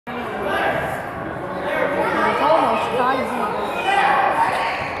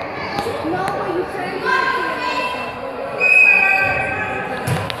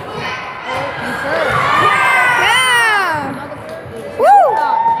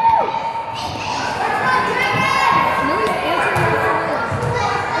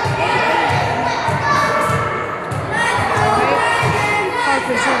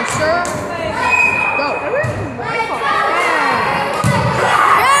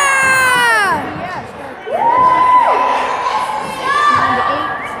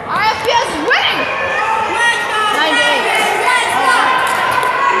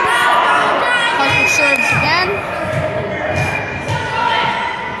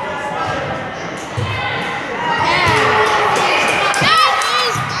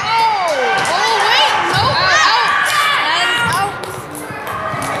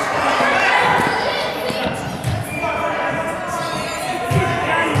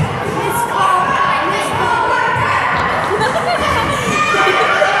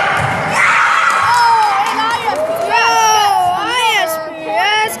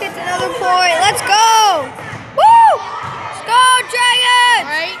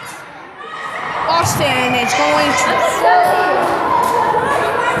Austin is going to serve.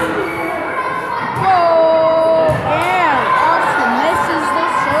 Oh, and Austin misses the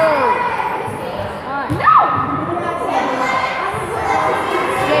serve. No!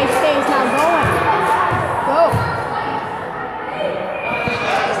 JHK is now going. Go.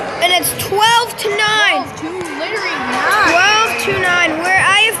 And it's 12-9. 12 to literally 9. 12-9, where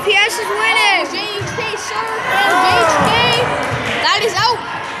IFPS is winning. JHK serve and JHK. That is out.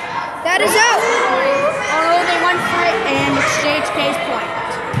 That is out. Oh no, they went for it and it's JHK's point.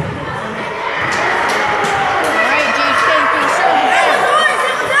 Alright, JHK is going to serve again.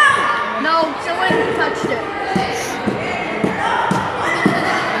 No, someone touched it.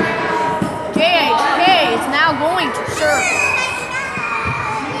 JHK is now going to serve.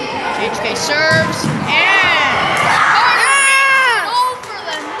 JHK serves and over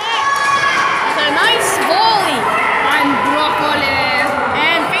the net with a nice volley. I'm broccoli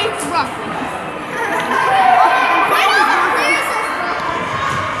and Faith broccoli.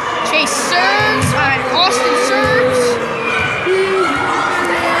 Chase serves and Austin serves.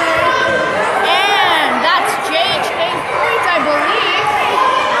 And that's JHK's points, I believe.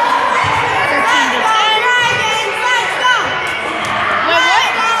 13 to 10. Wait,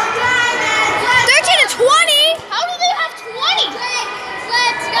 what? 13 to 20. How do they have 20?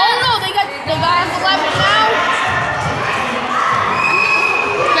 Oh no, they got 11 now.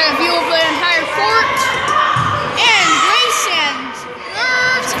 Got a view of the entire court. And Grayson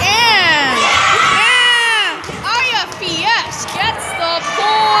serves and IFPS gets the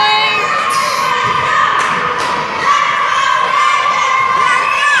point.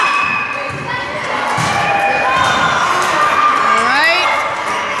 Alright.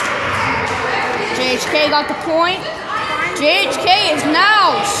 JHK got the point. JHK is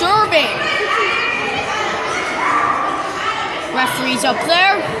now serving. Referee's up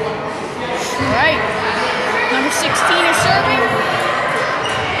there. Alright. Number 16 is serving.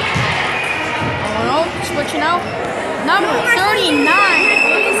 Oh no, switching out. Number 39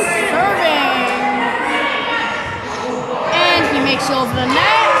 is serving. And he makes it over the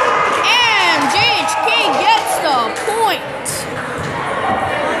net. And JHK gets the point.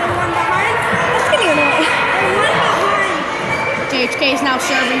 JHK is now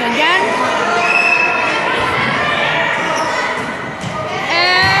serving again.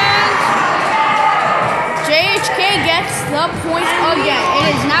 And JHK gets the point again.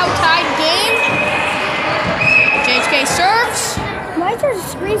 It is now tied game. JHK serves. Why is your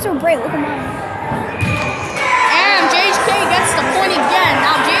screen so bright? Look at mine. And JHK gets the point again.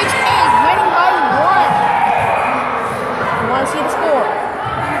 Now JHK is winning by 1. You want to see the score?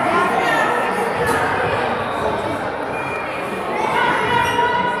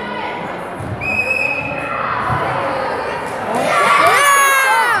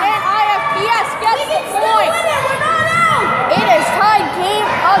 And IFPS gets the point. It is tied game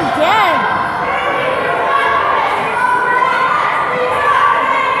again.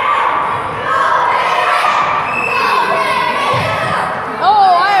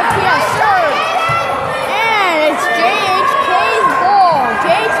 Oh, IFPS serve. And it's JHK's ball.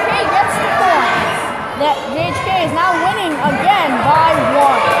 JHK gets the point. That JHK is now winning again by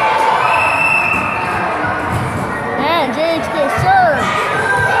 1. And JHK serves.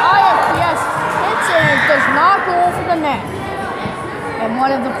 IFPS hits it and does not go over the net. And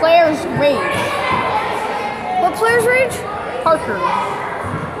one of the players rage. What players rage? Parker.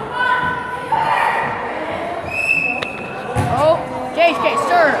 Oh, JHK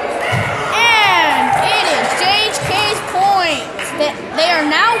serves. And it is JHK's points. They are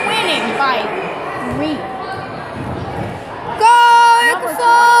now winning by 3. Go, Number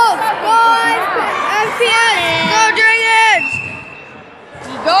Falls! 27 Go, is now IFPS!